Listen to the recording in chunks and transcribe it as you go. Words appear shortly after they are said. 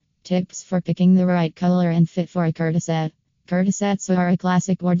Tips for picking the right color and fit for a Kurta set. Kurta sets are a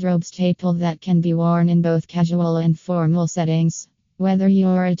classic wardrobe staple that can be worn in both casual and formal settings. Whether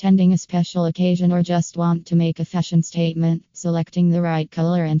you're attending a special occasion or just want to make a fashion statement, selecting the right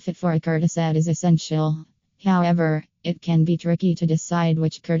color and fit for a Kurta set is essential. However, it can be tricky to decide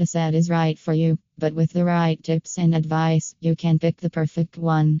which Kurta set is right for you, but with the right tips and advice, you can pick the perfect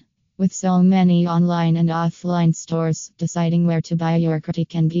one. With so many online and offline stores, deciding where to buy your kurta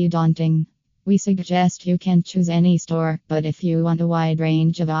can be daunting. We suggest you can choose any store, but if you want a wide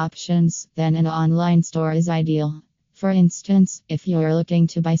range of options, then an online store is ideal. For instance, if you're looking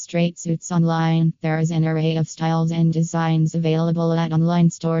to buy straight suits online, there is an array of styles and designs available at online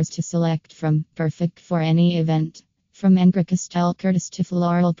stores to select from, perfect for any event. From Angora-style kurtas to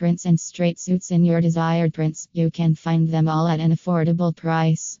floral prints and straight suits in your desired prints, you can find them all at an affordable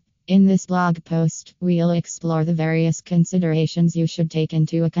price. In this blog post, we'll explore the various considerations you should take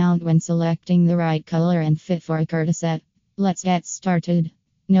into account when selecting the right color and fit for a kurta set. Let's get started.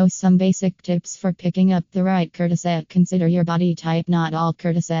 Know some basic tips for picking up the right kurta set. Consider your body type. Not all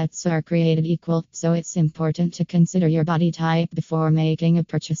kurta sets are created equal, so it's important to consider your body type before making a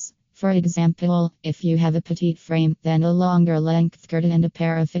purchase. For example, if you have a petite frame, then a longer length kurta and a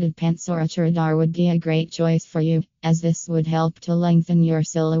pair of fitted pants or a churidar would be a great choice for you, as this would help to lengthen your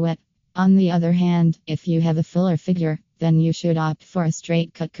silhouette. On the other hand, if you have a fuller figure, then you should opt for a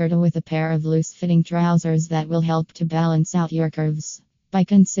straight cut kurta with a pair of loose fitting trousers that will help to balance out your curves. By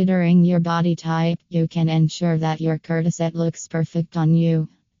considering your body type, you can ensure that your kurta set looks perfect on you.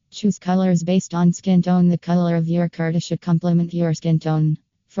 Choose colors based on skin tone. The color of your kurta should complement your skin tone.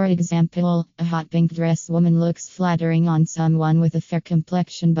 For example, a hot pink dress woman looks flattering on someone with a fair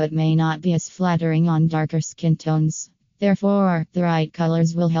complexion but may not be as flattering on darker skin tones. Therefore, the right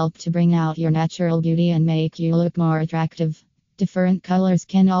colors will help to bring out your natural beauty and make you look more attractive. Different colors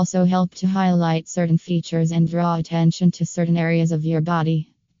can also help to highlight certain features and draw attention to certain areas of your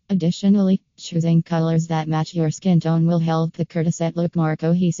body. Additionally, choosing colors that match your skin tone will help the kurta set look more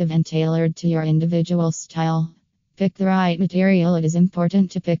cohesive and tailored to your individual style. Pick the right material. It is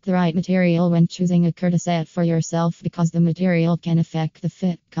important to pick the right material when choosing a kurta set for yourself because the material can affect the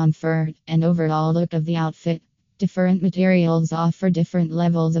fit, comfort, and overall look of the outfit. Different materials offer different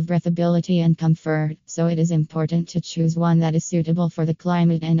levels of breathability and comfort, so it is important to choose one that is suitable for the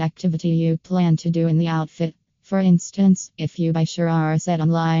climate and activity you plan to do in the outfit. For instance, if you buy a set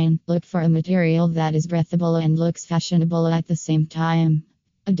online, look for a material that is breathable and looks fashionable at the same time.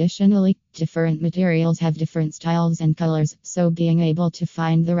 Additionally, different materials have different styles and colors, so being able to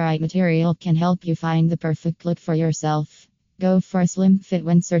find the right material can help you find the perfect look for yourself. Go for a slim fit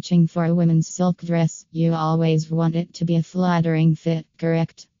when searching for a women's silk dress. You always want it to be a flattering fit,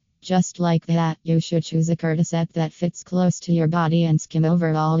 correct? Just like that, you should choose a kurta set that fits close to your body and skim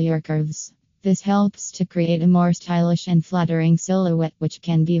over all your curves. This helps to create a more stylish and flattering silhouette, which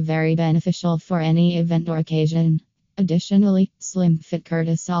can be very beneficial for any event or occasion. Additionally, slim fit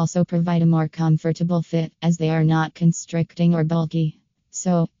kurtas also provide a more comfortable fit, as they are not constricting or bulky.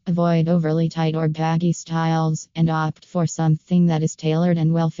 So, avoid overly tight or baggy styles and opt for something that is tailored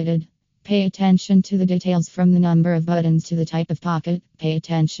and well fitted. Pay attention to the details, from the number of buttons to the type of pocket. Pay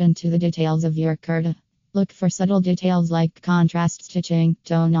attention to the details of your kurta. Look for subtle details like contrast stitching,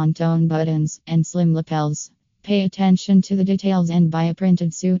 tone-on-tone buttons, and slim lapels. Pay attention to the details and buy a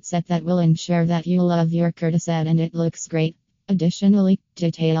printed suit set that will ensure that you love your kurta set and it looks great. Additionally,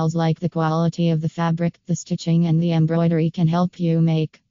 details like the quality of the fabric, the stitching, and the embroidery can help you make